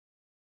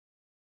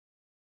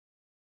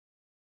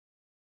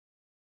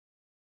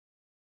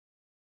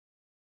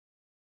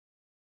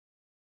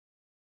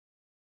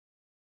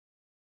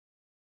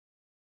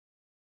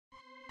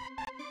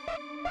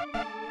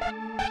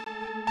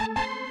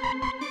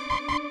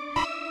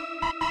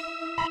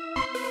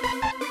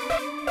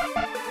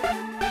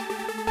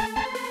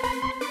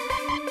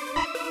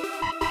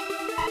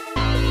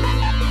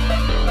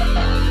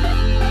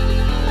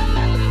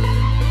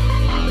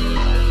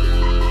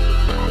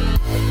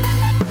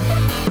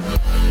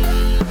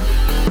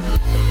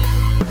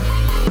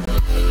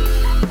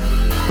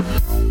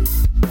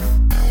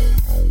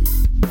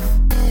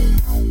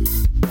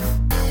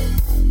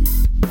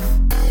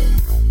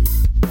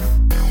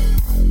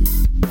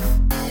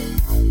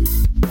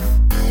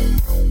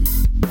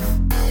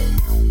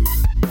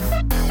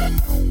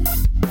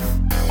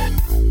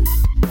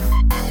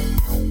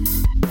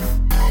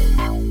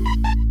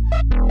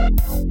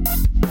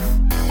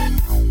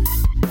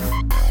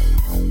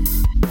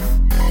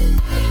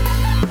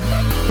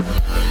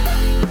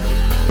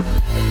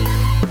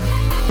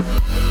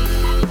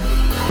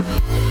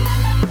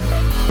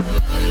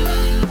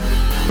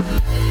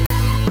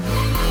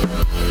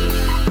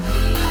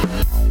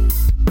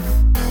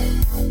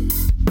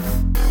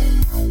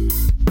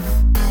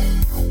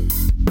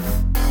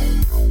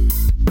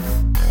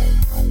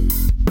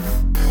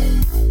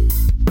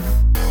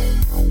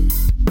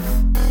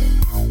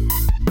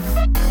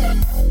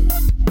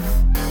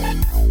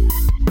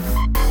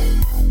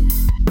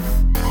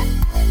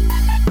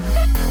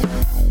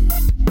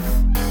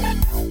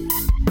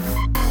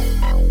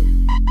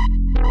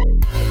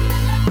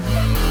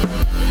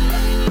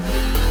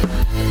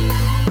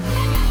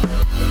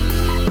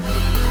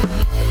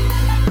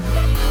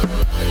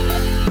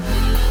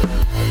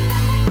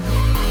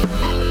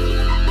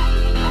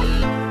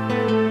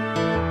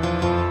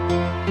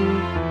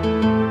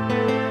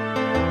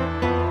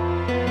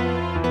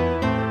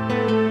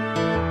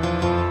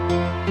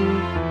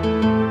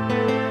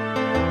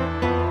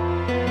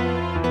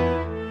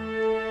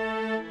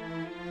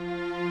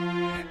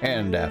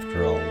And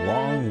after a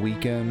long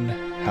weekend,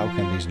 how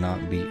can these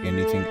not be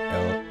anything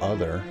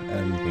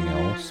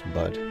else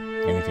but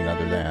anything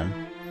other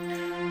than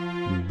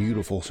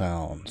beautiful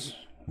sounds,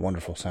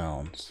 wonderful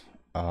sounds.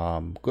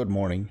 Good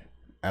morning,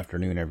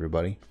 afternoon,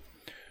 everybody.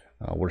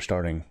 We're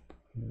starting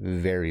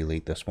very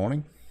late this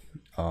morning,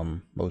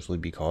 mostly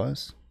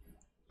because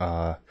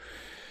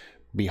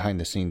behind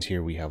the scenes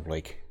here we have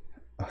like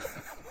a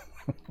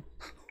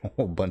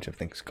whole bunch of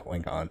things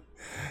going on,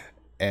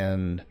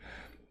 and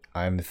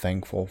I'm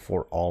thankful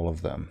for all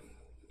of them.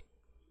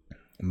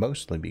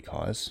 Mostly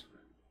because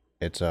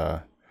it's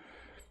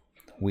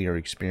we are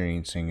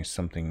experiencing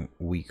something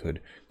we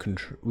could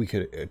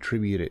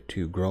attribute it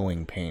to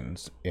growing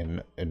pains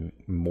in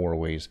more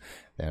ways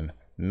than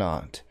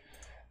not.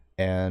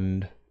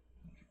 And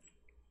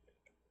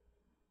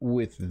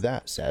with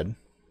that said,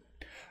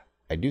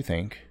 I do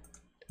think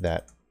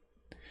that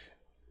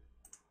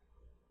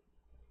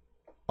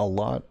a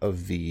lot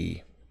of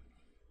the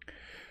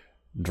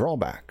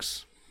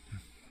drawbacks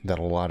that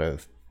a lot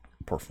of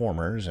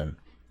performers and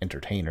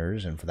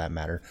entertainers, and for that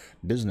matter,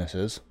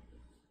 businesses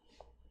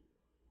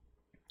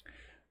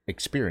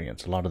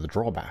experience, a lot of the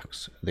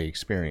drawbacks we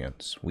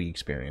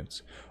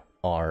experience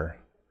are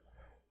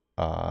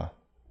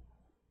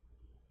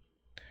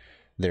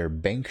their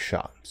bank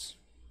shots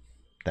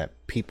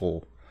that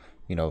people,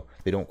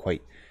 they don't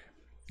quite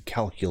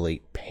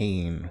calculate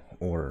pain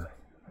or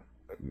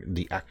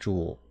the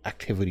actual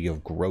activity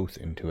of growth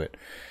into it.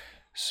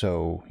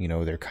 So,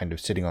 they're kind of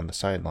sitting on the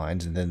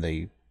sidelines, and then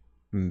they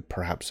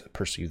perhaps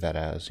perceive that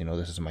as,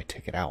 this is my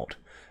ticket out.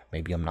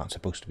 Maybe I'm not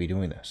supposed to be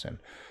doing this. And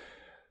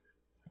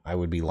I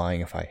would be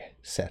lying if I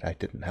said I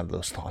didn't have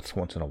those thoughts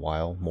once in a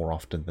while, more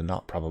often than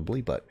not,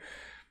 probably. But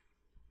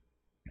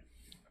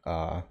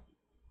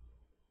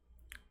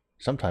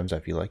sometimes I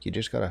feel like you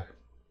just gotta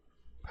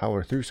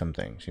power through some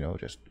things,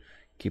 just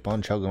keep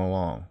on chugging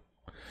along.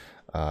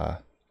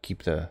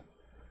 Keep the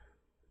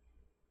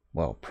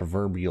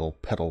proverbial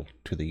pedal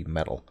to the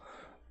metal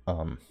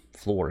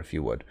floor, if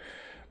you would.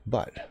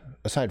 But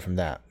aside from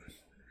that,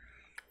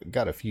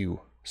 got a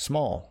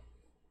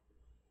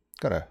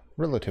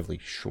relatively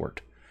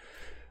short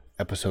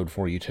episode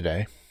for you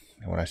today.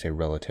 And when I say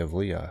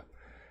relatively,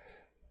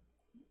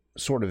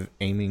 sort of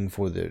aiming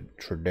for the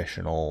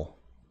traditional,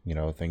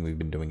 thing we've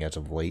been doing as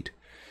of late.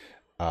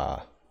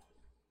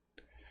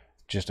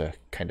 Just a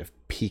kind of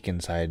peek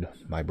inside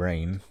my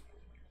brain.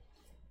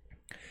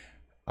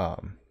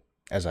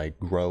 As I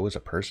grow as a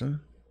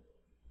person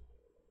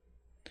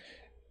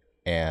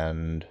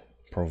and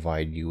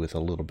provide you with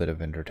a little bit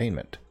of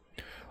entertainment.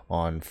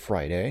 On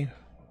Friday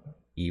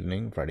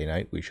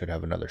night, we should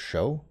have another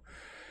show.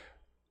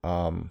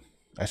 I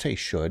say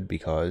should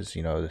because,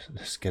 the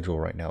schedule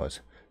right now is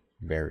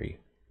very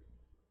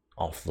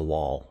off the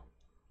wall.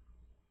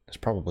 It's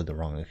probably the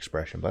wrong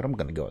expression, but I'm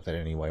going to go with it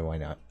anyway. Why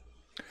not?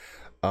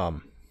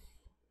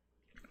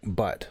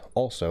 But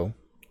also,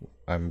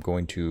 I'm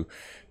going to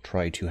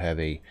try to have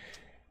a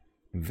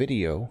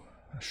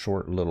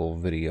short little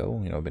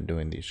video. I've been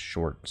doing these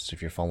shorts.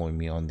 If you're following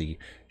me on the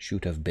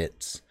Shoot of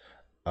Bits,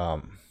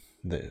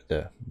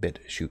 the Bit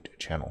Shoot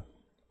channel,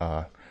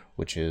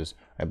 which is,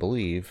 I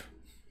believe,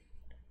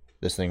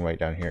 this thing right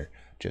down here.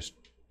 Just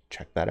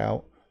check that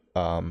out.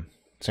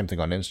 Same thing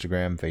on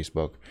Instagram,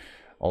 Facebook.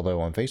 Although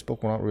on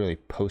Facebook, we're not really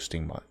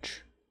posting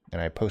much, and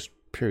I post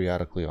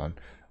periodically on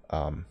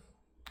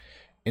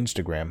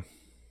Instagram,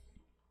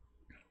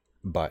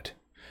 but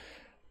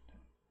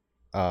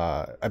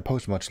I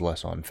post much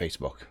less on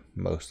Facebook,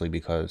 mostly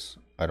because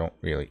I don't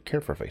really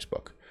care for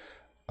Facebook.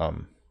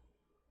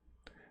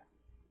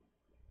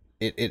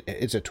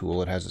 It's a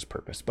tool, it has its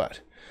purpose,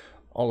 but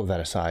all of that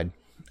aside,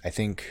 I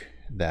think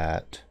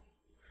that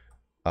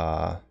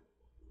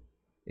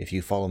if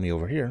you follow me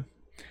over here,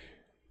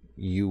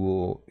 you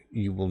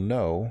will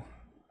know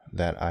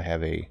that I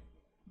have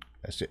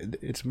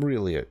it's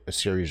really a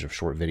series of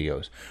short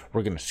videos.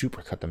 We're going to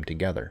supercut them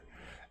together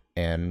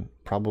and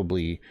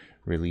probably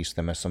release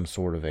them as some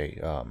sort of a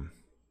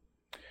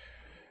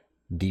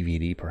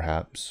DVD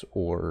perhaps,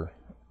 or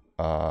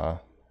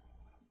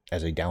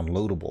as a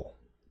downloadable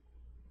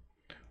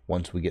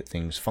once we get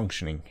things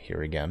functioning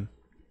here again.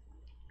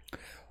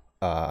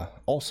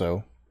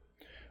 Also,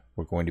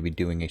 we're going to be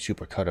doing a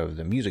supercut of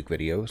the music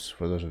videos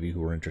for those of you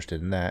who are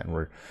interested in that, and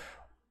we're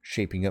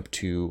shaping up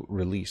to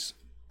release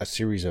a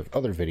series of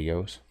other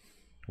videos,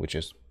 which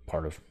is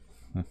part of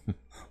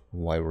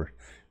why we're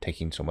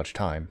taking so much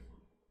time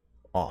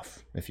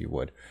off, if you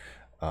would.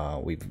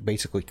 We've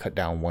basically cut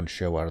down one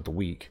show out of the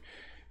week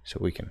so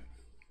we can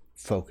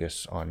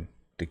focus on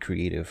the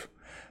creative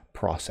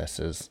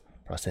processes.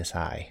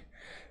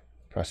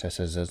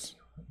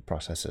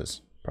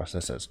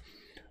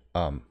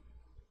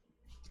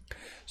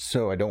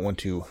 So I don't want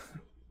to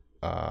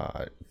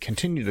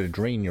continue to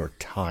drain your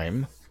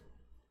time,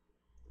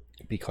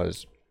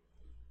 because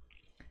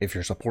if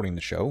you're supporting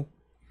the show,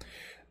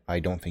 I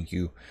don't think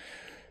you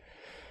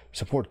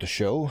support the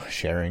show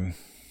sharing,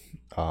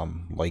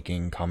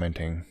 liking,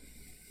 commenting.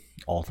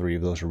 All three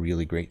of those are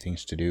really great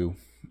things to do.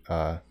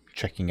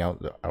 Checking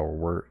out our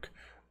work,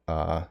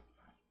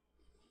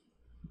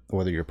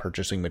 whether you're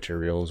purchasing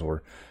materials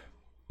or,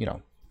 you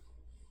know,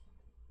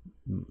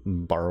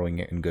 borrowing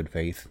it in good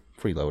faith,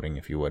 freeloading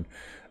if you would.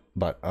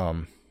 But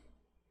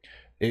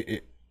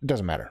it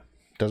doesn't matter.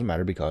 It doesn't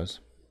matter, because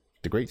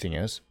the great thing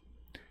is,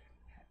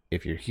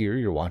 if you're here,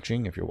 you're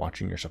watching. If you're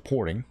watching, you're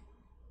supporting.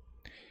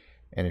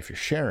 And if you're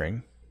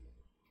sharing,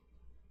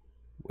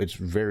 it's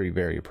very,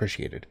 very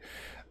appreciated.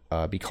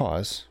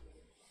 Because,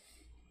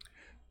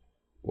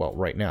 well,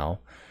 right now,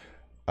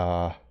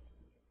 I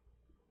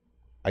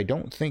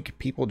don't think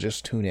people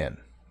just tune in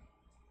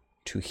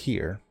to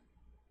hear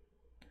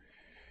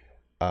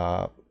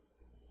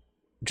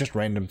just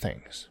random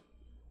things.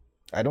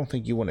 I don't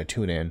think you want to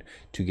tune in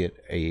to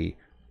get a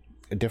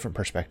different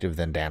perspective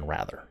than Dan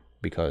Rather,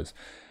 because,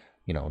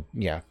 you know,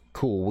 yeah,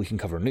 cool, we can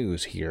cover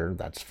news here,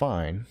 that's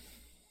fine,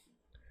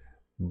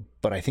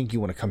 but I think you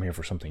want to come here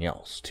for something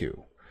else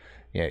too.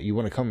 Yeah, you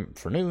want to come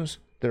for news.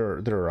 There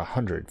are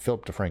 100.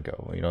 Philip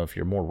DeFranco. You know, if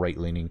you're more right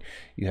leaning,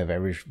 you have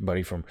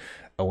everybody from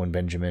Owen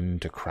Benjamin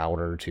to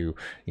Crowder to,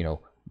 you know,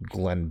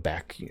 Glenn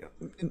Beck. You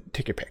know,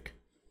 take your pick.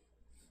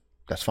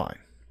 That's fine.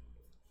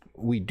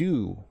 We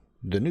do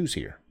the news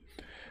here,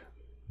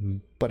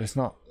 but it's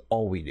not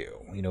all we do.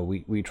 You know,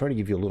 we try to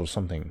give you a little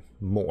something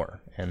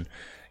more. And,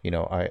 you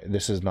know,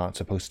 this is not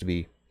supposed to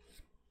be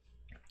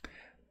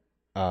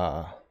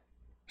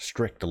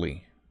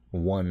strictly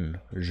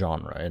one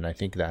genre. And I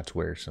think that's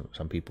where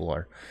some people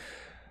are,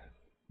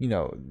 you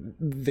know,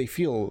 they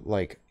feel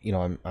like, you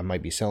know, I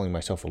might be selling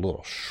myself a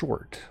little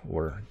short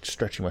or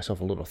stretching myself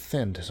a little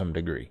thin to some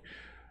degree.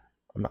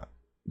 I'm not.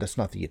 That's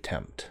not the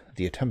attempt.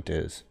 The attempt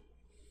is,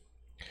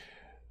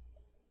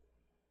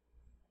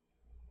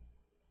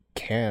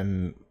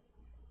 can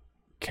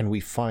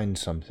we find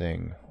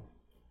something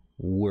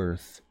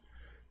worth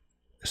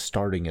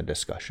starting a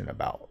discussion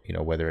about? You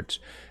know, whether it's,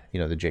 you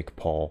know, the Jake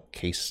Paul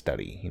case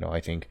study. You know, I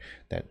think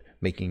that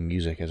making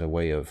music as a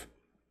way of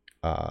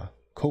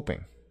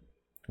coping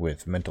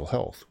with mental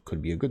health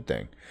could be a good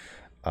thing.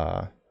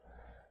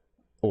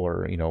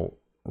 Or, you know,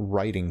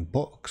 writing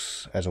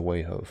books as a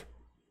way of,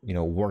 you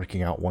know,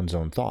 working out one's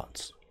own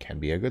thoughts can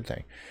be a good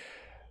thing.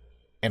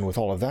 And with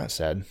all of that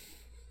said,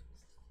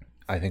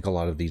 I think a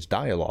lot of these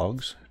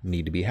dialogues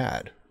need to be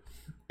had.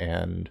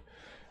 And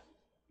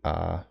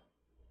I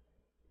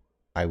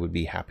would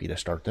be happy to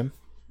start them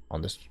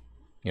on this,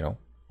 you know,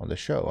 on this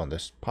show, on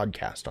this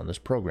podcast, on this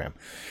program.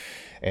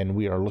 And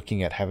we are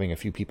looking at having a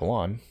few people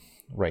on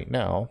right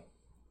now.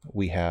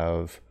 We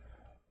have,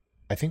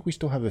 I think we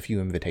still have a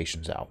few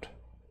invitations out.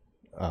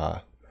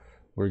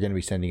 We're going to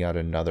be sending out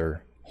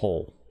another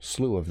whole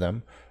slew of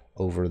them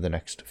over the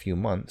next few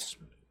months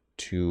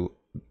to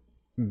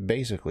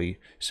basically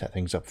set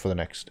things up for the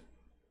next,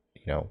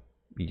 you know,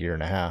 year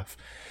and a half,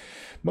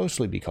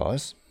 mostly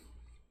because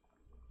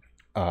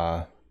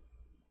I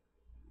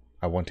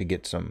want to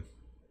get some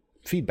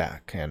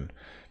feedback and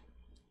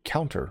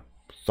counter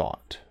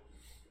thought.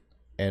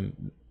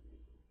 And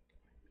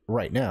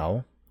right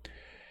now,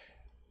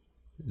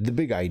 the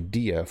big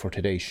idea for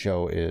today's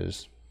show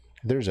is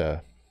there's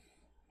a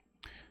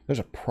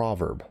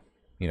proverb,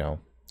 you know,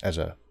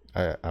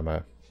 I'm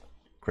a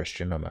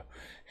Christian,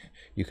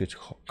 you could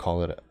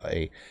call it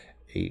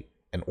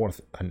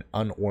an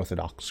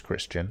unorthodox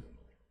Christian.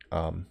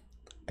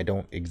 I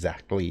don't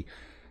exactly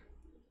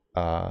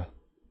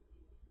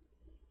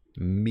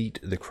meet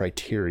the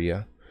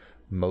criteria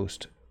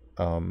most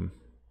of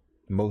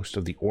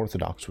the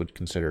Orthodox would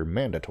consider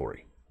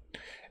mandatory.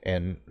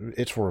 And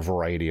it's for a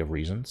variety of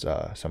reasons,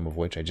 some of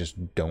which I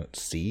just don't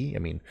see. I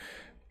mean,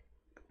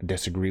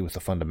 disagree with the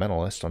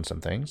fundamentalists on some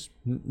things,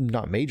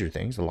 not major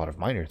things, a lot of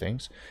minor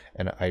things.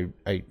 And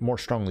I more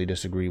strongly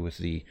disagree with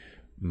the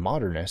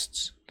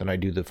modernists than I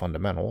do the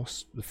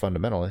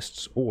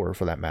fundamentalists, or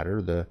for that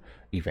matter, the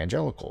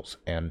evangelicals.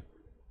 And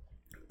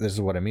this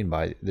is what I mean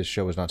by this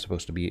show is not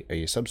supposed to be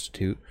a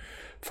substitute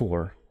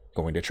for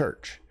going to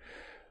church.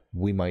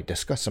 We might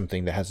discuss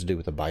something that has to do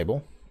with the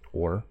Bible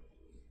or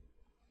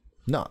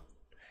not.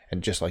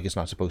 And just like it's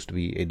not supposed to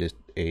be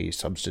a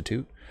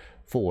substitute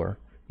for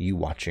you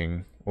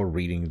watching or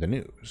reading the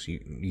news.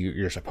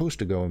 You're supposed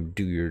to go and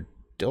do your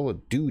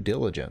due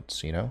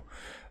diligence, you know?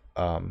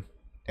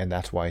 And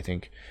that's why I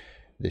think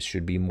this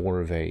should be more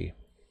of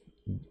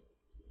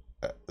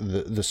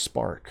the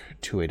spark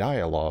to a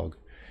dialogue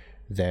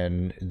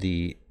than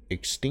the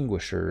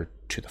extinguisher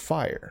to the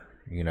fire,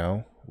 you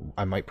know?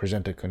 I might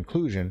present a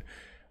conclusion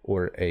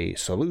or a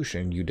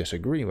solution you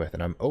disagree with,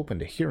 and I'm open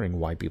to hearing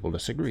why people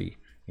disagree,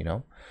 you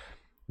know?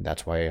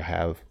 That's why I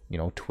have, you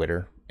know,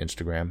 Twitter,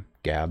 Instagram,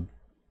 Gab,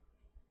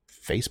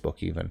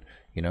 Facebook even,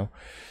 you know?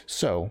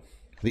 So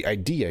the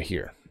idea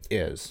here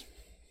is,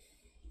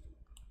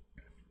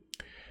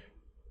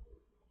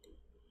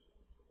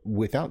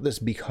 without this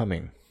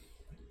becoming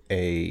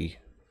a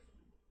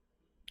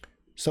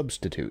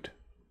substitute,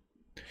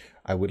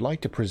 I would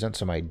like to present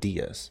some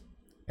ideas,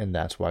 and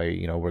that's why,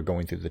 you know, we're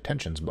going through the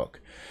Tensions book.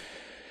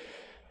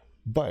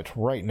 But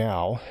right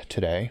now,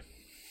 today,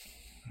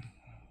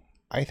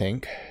 I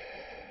think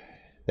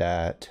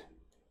that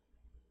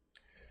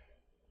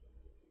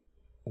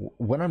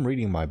when I'm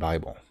reading my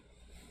Bible,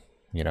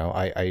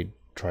 I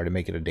try to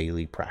make it a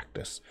daily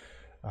practice.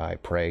 I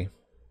pray.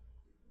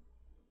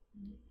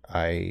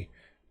 I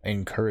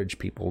encourage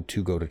people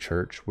to go to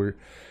church.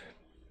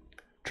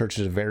 Church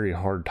is a very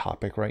hard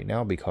topic right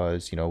now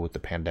because, with the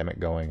pandemic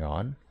going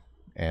on,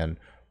 and,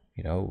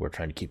 we're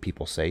trying to keep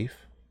people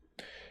safe.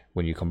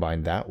 When you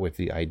combine that with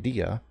the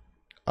idea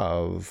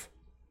of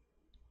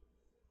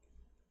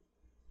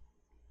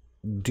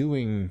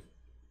doing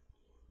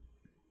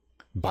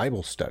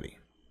Bible study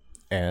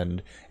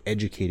and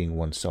educating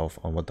oneself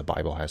on what the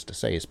Bible has to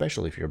say,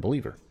 especially if you're a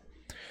believer,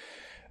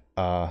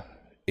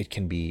 it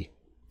can be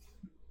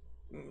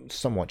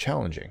somewhat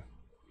challenging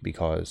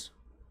because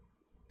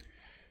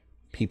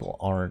people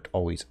aren't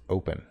always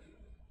open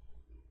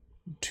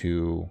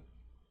to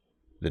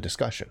the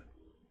discussion.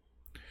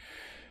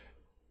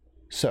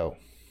 So,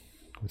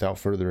 without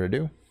further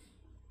ado,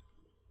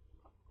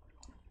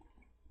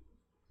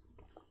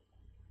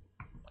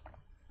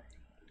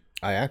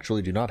 I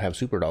actually do not have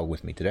Superdog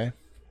with me today.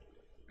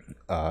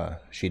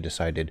 She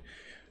decided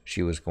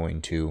she was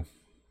going to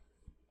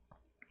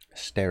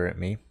stare at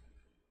me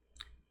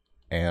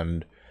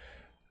and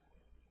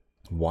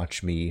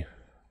watch me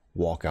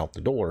walk out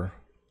the door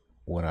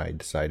when I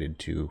decided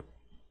to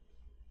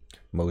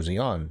mosey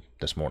on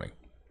this morning.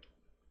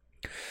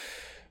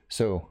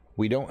 So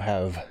we don't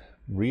have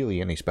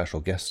really any special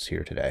guests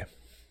here today,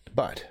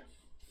 but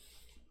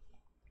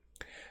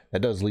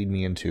that does lead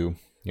me into,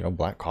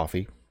 black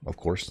coffee, of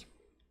course.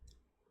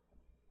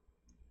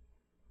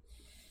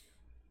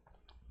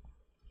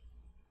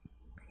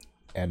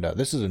 And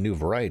this is a new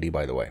variety,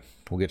 by the way.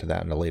 We'll get to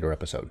that in a later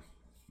episode.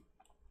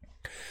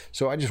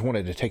 So I just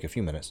wanted to take a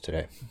few minutes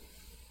today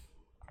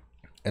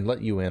and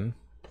let you in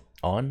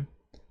on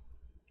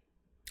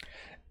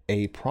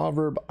a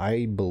proverb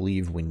I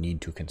believe we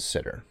need to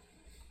consider.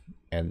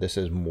 And this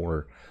is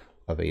more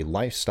of a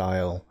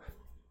lifestyle,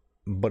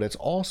 but it's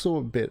also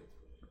a bit,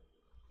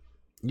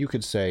 you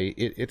could say,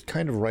 it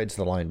kind of rides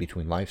the line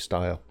between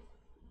lifestyle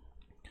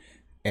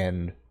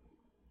and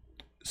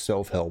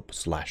self-help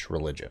 /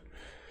 religion.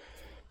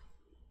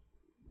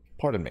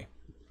 Pardon me.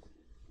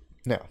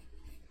 Now,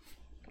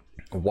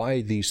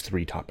 why these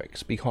three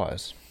topics?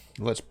 Because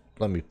let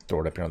me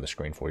throw it up here on the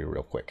screen for you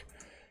real quick.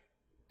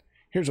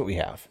 Here's what we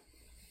have.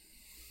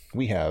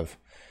 We have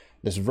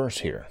this verse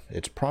here.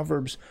 It's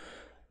Proverbs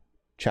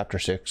chapter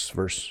 6,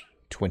 verse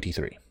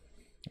 23.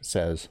 It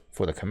says,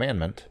 "For the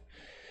commandment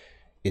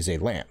is a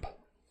lamp,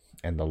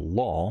 and the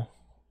law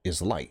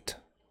is light,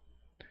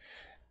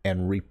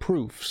 and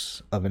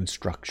reproofs of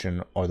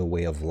instruction are the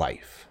way of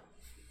life."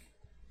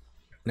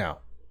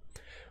 Now,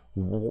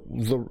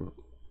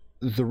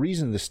 the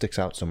reason this sticks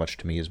out so much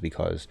to me is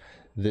because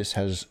this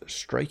has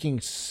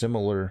strikingly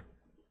similar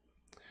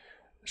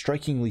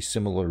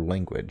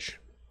language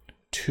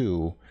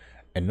to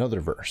another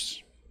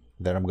verse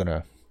that I'm going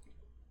to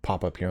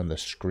pop up here on the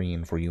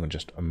screen for you in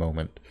just a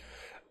moment.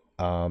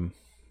 I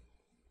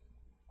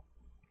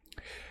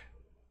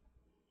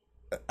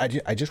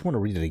just want to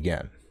read it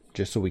again,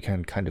 just so we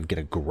can kind of get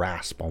a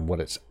grasp on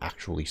what it's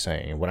actually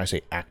saying. And when I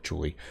say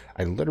actually,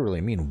 I literally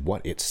mean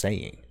what it's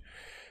saying.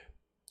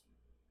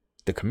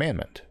 The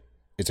commandment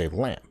is a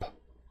lamp.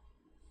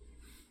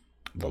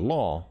 The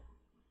law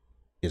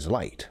is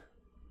light.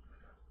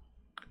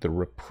 The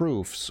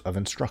reproofs of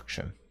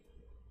instruction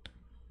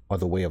are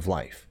the way of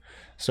life.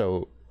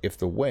 So if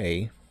the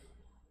way,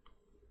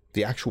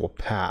 the actual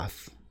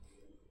path,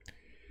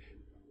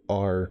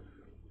 are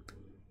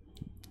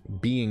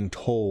being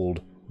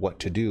told what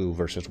to do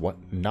versus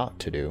what not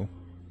to do,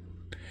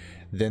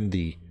 then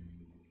the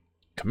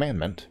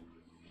commandment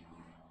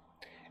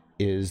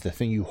is the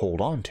thing you hold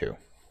on to.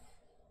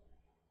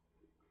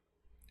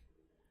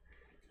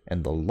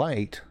 And the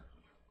light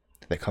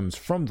that comes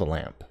from the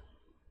lamp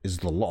is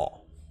the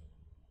law.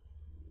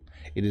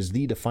 It is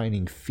the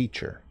defining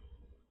feature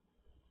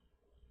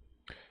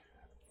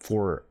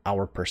for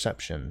our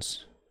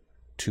perceptions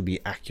to be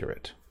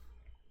accurate.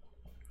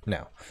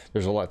 Now,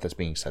 there's a lot that's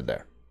being said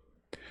there.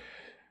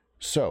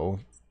 So,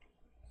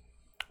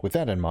 with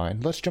that in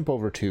mind, let's jump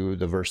over to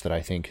the verse that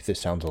I think this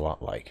sounds a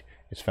lot like.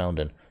 It's found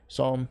in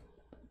Psalm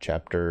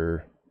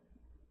chapter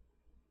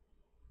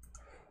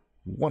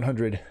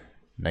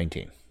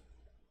 119,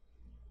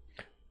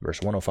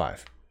 verse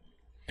 105.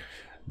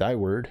 "Thy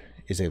word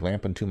is a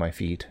lamp unto my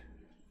feet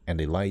and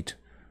a light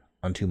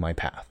unto my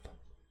path."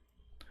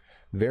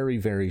 Very,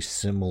 very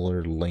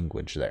similar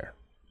language there.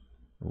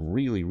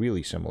 Really,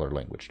 really similar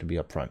language, to be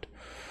upfront.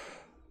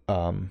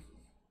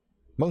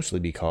 Mostly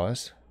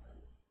because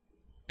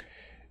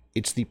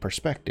it's the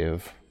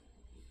perspective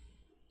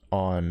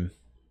on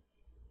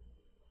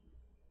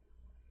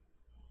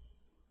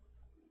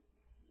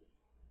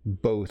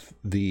both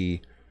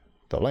the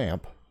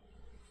lamp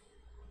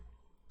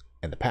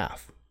and the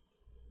path.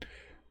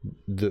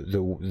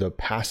 The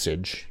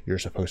passage you're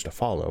supposed to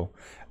follow,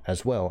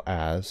 as well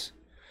as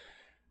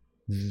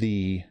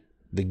the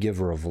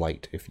giver of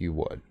light, if you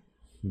would,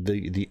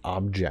 the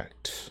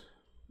object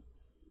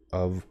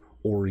of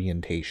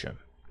orientation.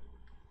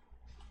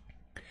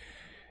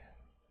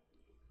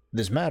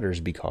 This matters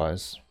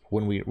because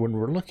when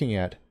we're looking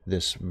at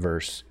this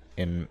verse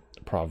in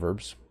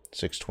Proverbs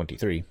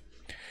 6:23,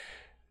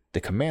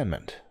 the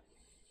commandment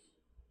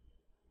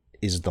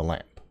is the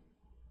lamp.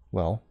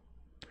 Well,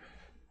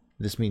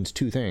 this means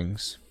two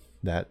things: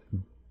 that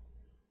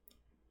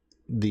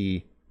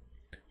the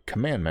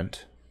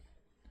commandment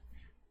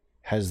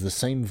has the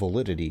same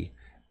validity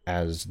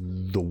as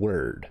the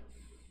word,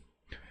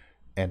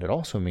 and it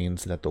also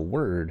means that the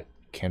word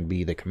can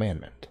be the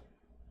commandment.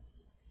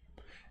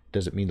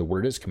 Does it mean the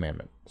word is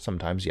commandment?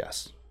 Sometimes,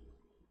 yes.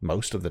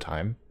 Most of the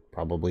time,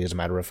 probably as a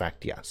matter of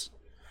fact, yes.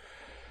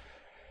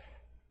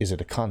 Is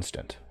it a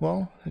constant?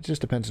 Well, it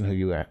just depends on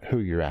who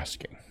you're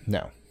asking.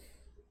 Now,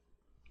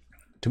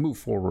 to move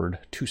forward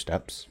 2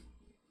 steps,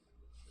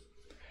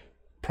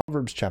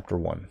 Proverbs chapter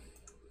 1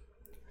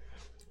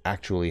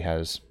 actually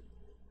has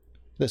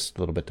this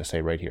little bit to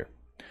say right here.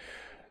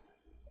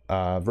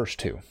 Verse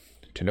 2,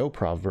 to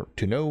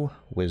know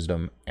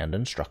wisdom and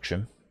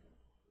instruction.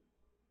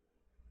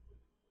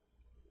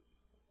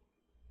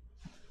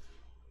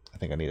 I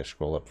think I need to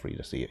scroll up for you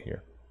to see it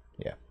here.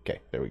 Yeah, okay,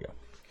 there we go.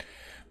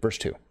 Verse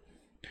 2,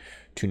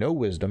 to know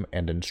wisdom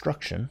and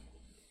instruction,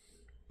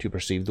 to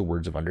perceive the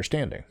words of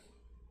understanding,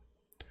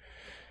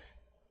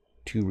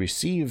 to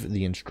receive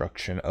the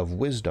instruction of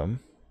wisdom,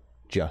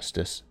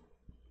 justice,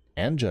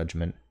 and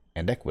judgment,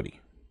 and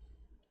equity.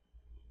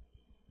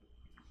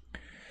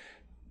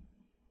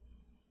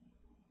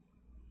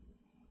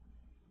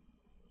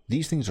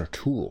 These things are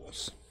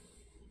tools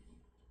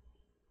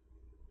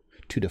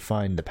to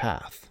define the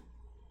path.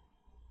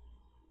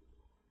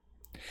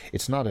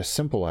 It's not as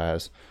simple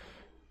as,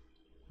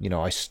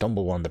 I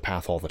stumble on the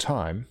path all the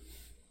time.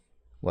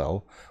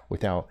 Well,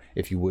 without,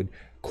 if you would,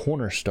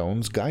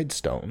 cornerstones, guide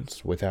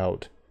stones,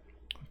 without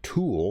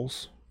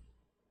tools,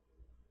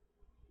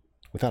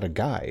 without a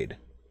guide,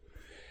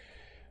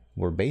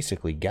 we're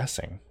basically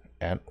guessing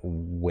at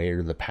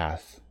where the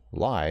path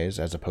lies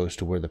as opposed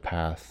to where the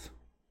path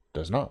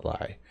does not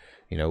lie.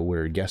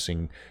 We're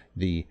guessing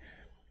the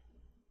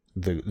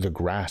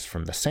grass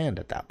from the sand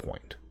at that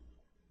point.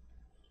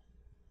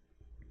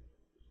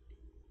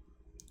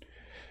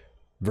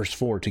 Verse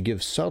 4, to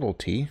give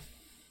subtlety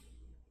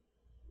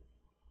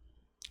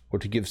or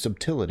to give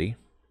subtlety,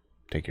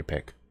 take your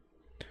pick,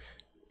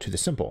 to the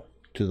simple,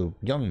 to the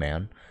young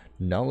man,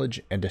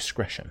 knowledge and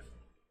discretion.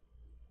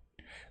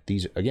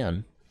 These,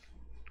 again,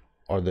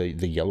 are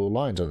the yellow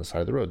lines on the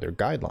side of the road. They're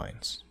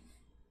guidelines.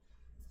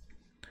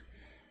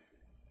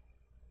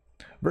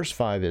 Verse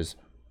 5 is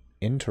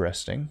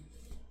interesting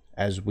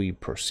as we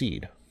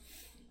proceed.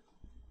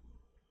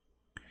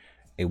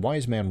 A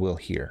wise man will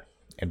hear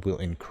and will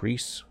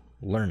increase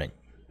learning,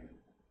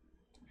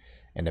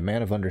 and a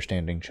man of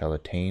understanding shall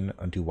attain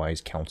unto wise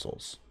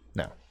counsels.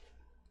 Now,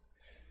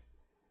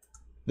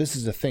 this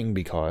is a thing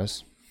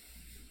because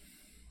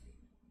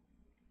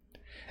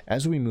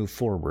as we move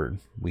forward,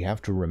 we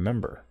have to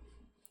remember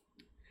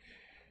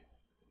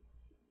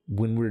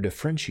when we're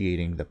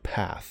differentiating the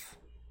path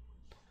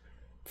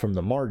from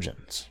the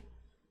margins,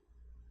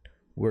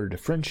 we're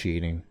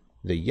differentiating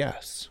the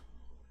yes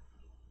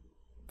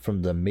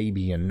from the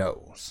maybe and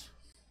no's.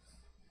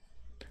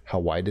 How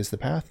wide is the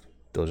path?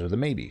 Those are the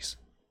maybes.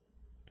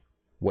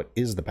 What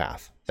is the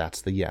path? That's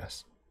the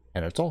yes.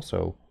 And it's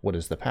also, what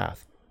is the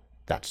path?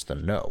 That's the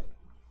no.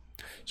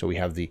 So we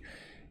have the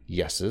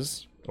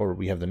yeses, or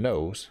we have the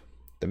no's,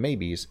 the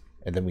maybes,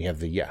 and then we have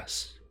the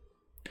yes.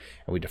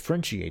 And we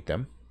differentiate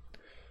them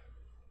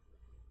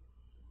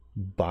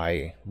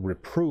by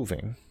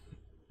reproving,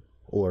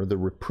 or the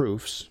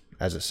reproofs,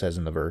 as it says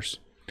in the verse,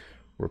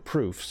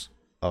 reproofs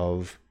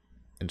of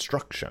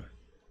instruction.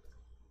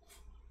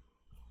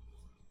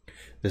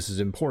 This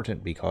is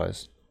important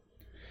because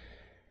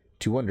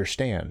to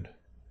understand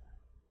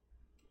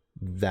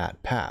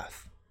that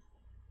path,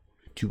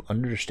 to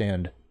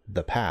understand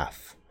the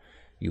path,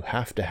 you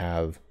have to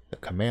have the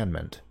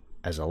commandment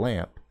as a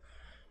lamp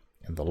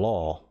and the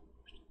law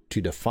to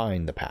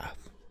define the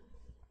path.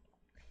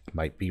 It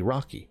might be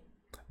rocky,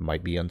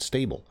 might be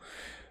unstable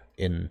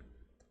in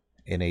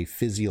a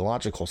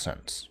physiological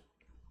sense.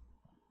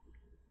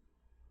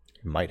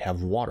 It might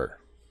have water,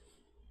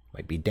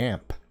 might be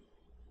damp.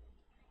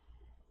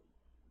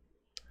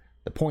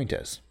 The point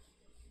is,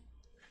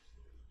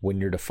 when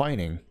you're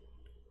defining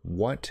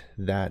what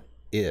that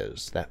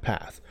is, that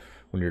path,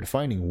 when you're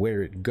defining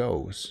where it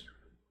goes,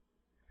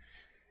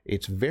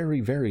 it's very,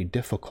 very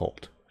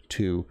difficult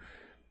to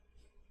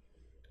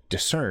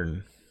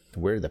discern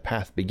where the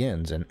path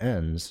begins and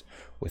ends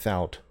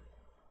without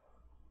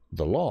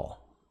the law.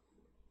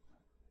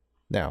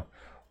 Now,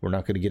 we're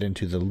not going to get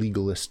into the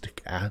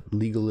legalistic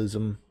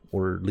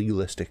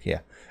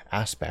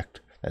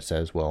aspect that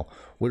says, well,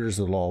 where does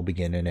the law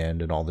begin and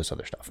end and all this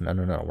other stuff. No,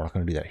 we're not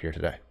going to do that here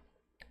today.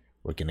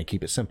 We're going to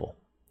keep it simple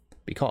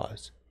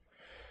because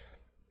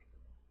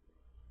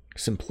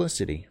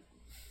simplicity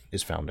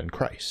is found in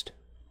Christ.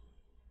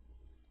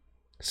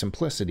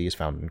 Simplicity is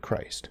found in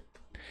Christ.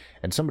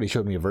 And somebody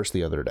showed me a verse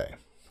the other day.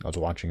 I was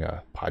watching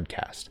a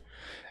podcast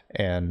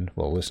and,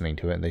 listening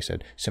to it, and they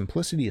said,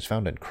 simplicity is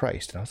found in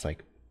Christ. And I was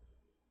like,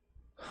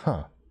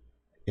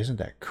 Isn't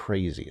that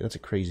crazy? That's a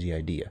crazy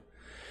idea.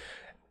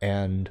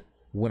 And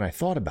when I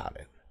thought about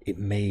it, it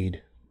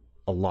made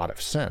a lot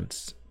of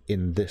sense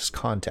in this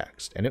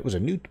context. And it was a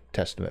New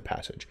Testament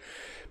passage.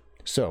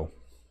 So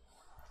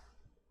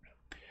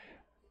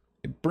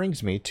it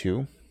brings me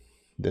to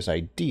this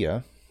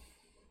idea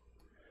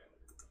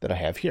that I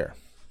have here.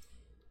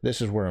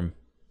 This is where I'm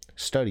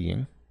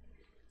studying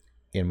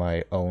in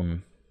my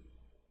own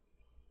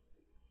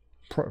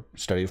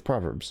study of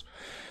Proverbs,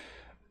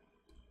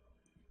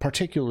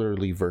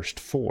 particularly verse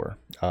 4,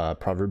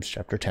 Proverbs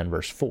chapter 10,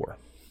 verse 4.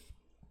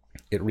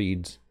 It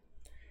reads,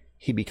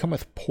 "He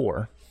becometh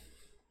poor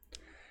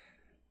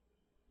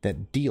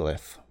that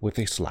dealeth with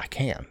a slack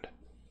hand,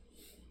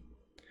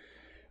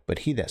 but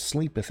he that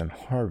sleepeth in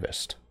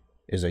harvest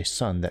is a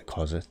son that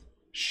causeth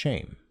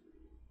shame."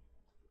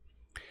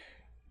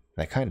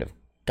 That kind of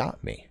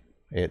got me.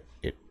 It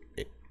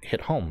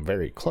hit home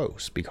very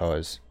close,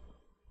 because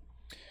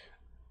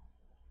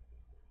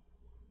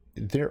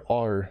there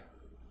are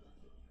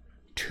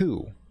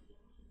two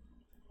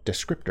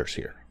descriptors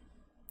here.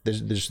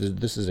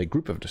 This is a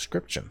group of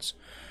descriptions.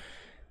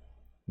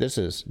 This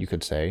is, you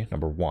could say,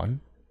 number one,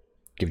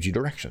 gives you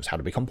directions how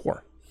to become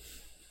poor.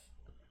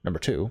 Number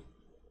two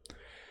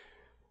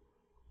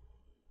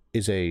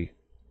is a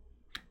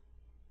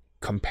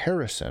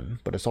comparison,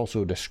 but it's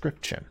also a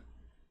description.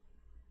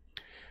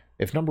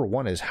 If number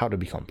one is how to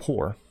become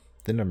poor,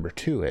 then number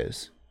two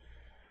is,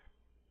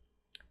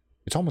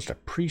 it's almost a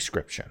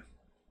prescription.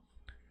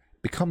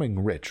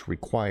 Becoming rich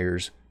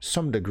requires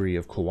some degree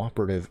of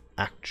cooperative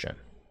action.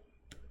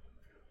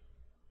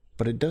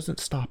 But it doesn't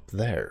stop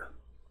there.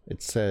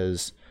 It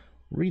says,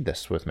 read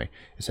this with me.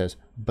 It says,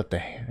 but the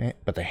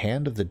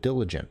hand of the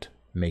diligent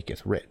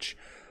maketh rich.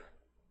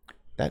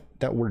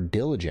 That word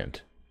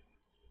diligent,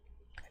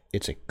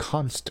 it's a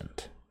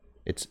constant.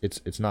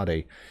 It's not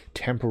a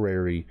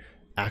temporary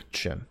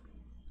action.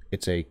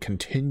 It's a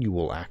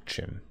continual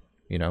action.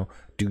 You know,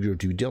 do your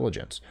due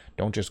diligence.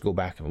 Don't just go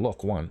back and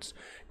look once.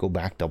 Go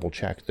back, double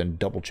check, then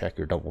double check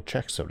your double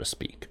check, so to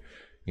speak.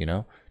 You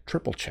know,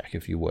 triple check,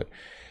 if you would.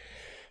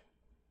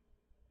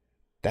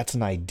 That's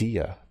an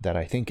idea that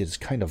I think is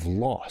kind of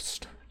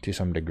lost to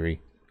some degree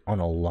on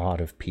a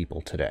lot of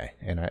people today.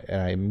 And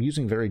I'm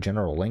using very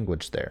general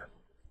language there,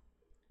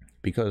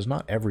 because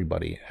not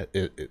everybody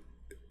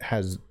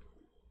has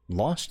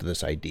lost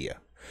this idea.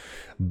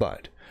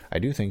 But I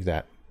do think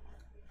that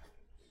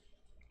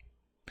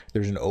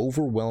there's an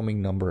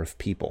overwhelming number of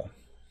people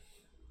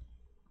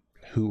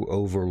who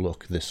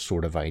overlook this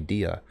sort of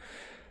idea.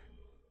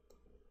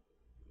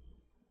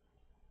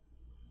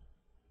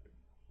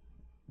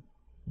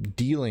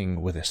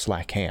 Dealing with a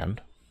slack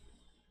hand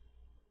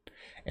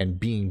and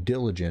being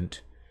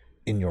diligent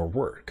in your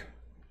work.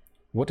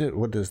 What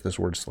does this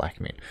word slack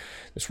mean?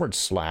 This word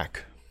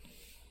slack,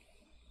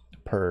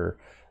 per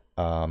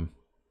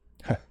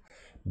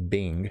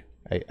Bing,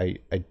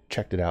 I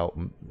checked it out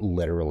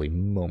literally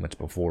moments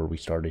before we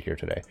started here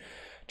today.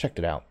 Checked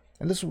it out,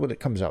 and this is what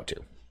it comes out to.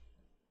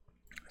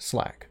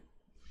 Slack.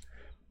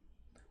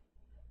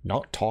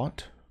 Not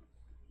taut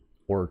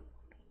or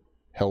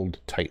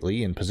held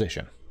tightly in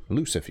position.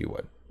 Loose, if you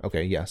would.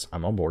 Okay, yes,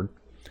 I'm on board.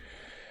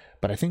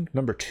 But I think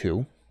number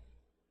 2,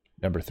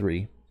 number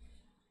 3,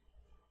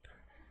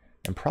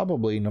 and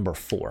probably number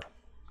 4,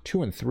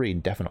 2 and 3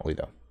 definitely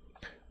though,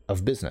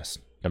 of business.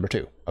 Number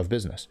 2, of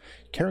business,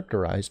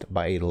 characterized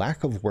by a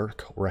lack of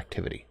work or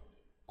activity.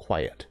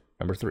 Quiet.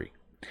 Number 3,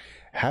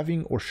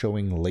 having or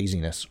showing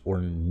laziness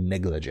or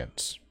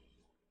negligence.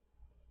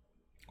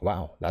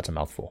 Wow, that's a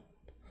mouthful.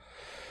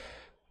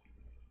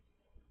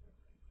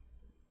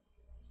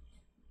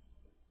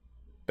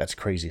 That's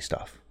crazy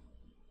stuff.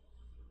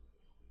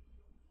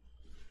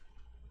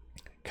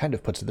 Kind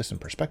of puts this in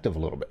perspective a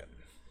little bit.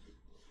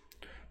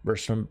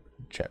 Verse from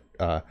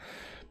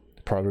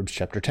Proverbs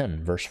chapter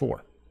 10, verse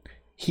 4.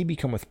 He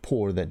becometh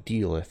poor that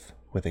dealeth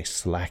with a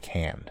slack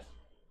hand.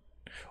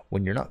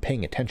 When you're not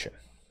paying attention,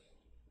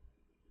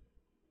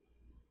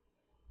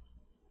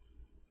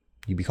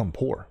 you become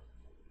poor.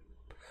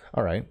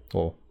 All right,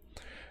 well,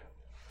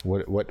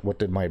 what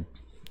did my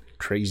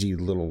crazy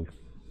little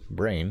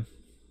brain,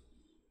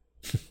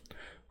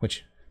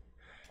 which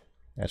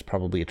that's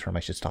probably a term I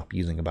should stop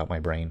using about my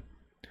brain,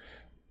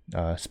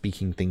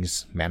 speaking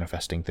things,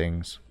 manifesting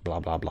things, blah,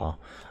 blah, blah.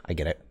 I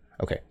get it.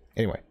 Okay,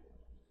 anyway.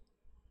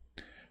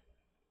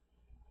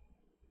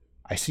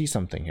 I see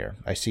something here.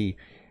 I see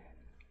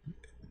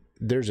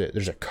there's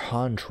a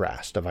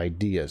contrast of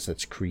ideas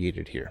that's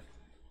created here.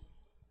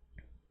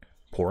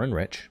 Poor and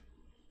rich,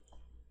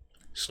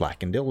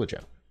 slack and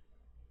diligent.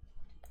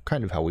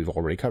 Kind of how we've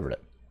already covered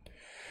it.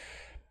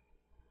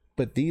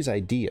 But these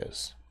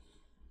ideas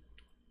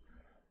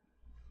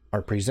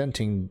are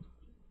presenting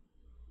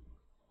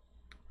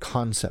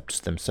concepts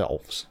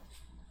themselves.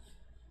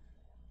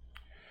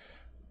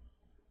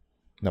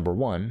 Number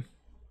 1,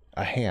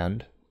 a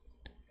hand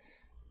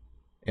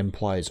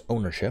implies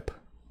ownership,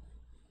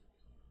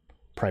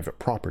 private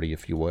property,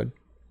 if you would.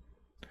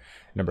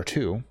 Number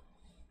 2,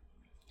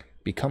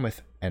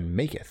 becometh and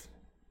maketh.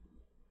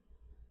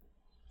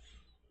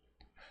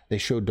 They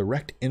show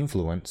direct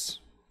influence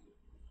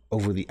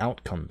over the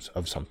outcomes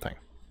of something.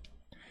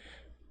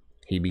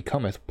 He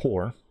becometh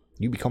poor.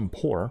 You become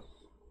poor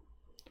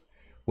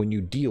when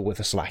you deal with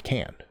a slack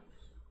hand.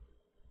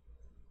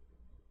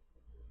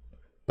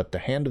 But the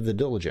hand of the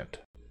diligent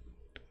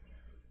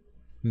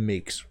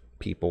makes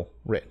people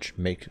rich,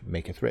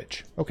 maketh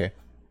rich. Okay.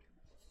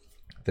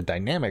 The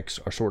dynamics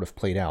are sort of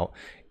played out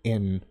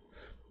in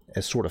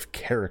as sort of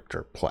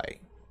character play.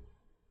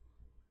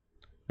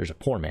 There's a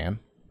poor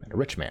man and a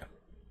rich man.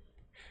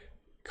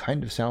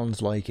 Kind of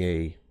sounds like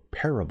a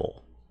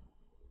parable,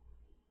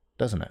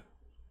 doesn't it?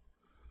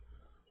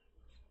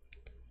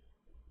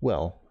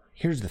 Well,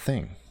 here's the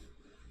thing.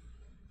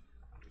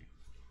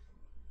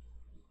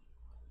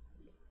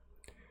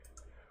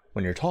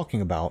 When you're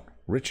talking about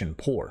rich and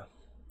poor,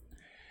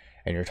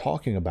 and you're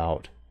talking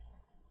about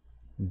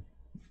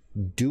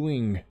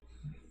doing,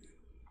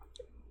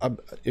 when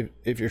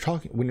you're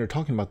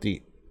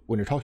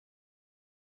talking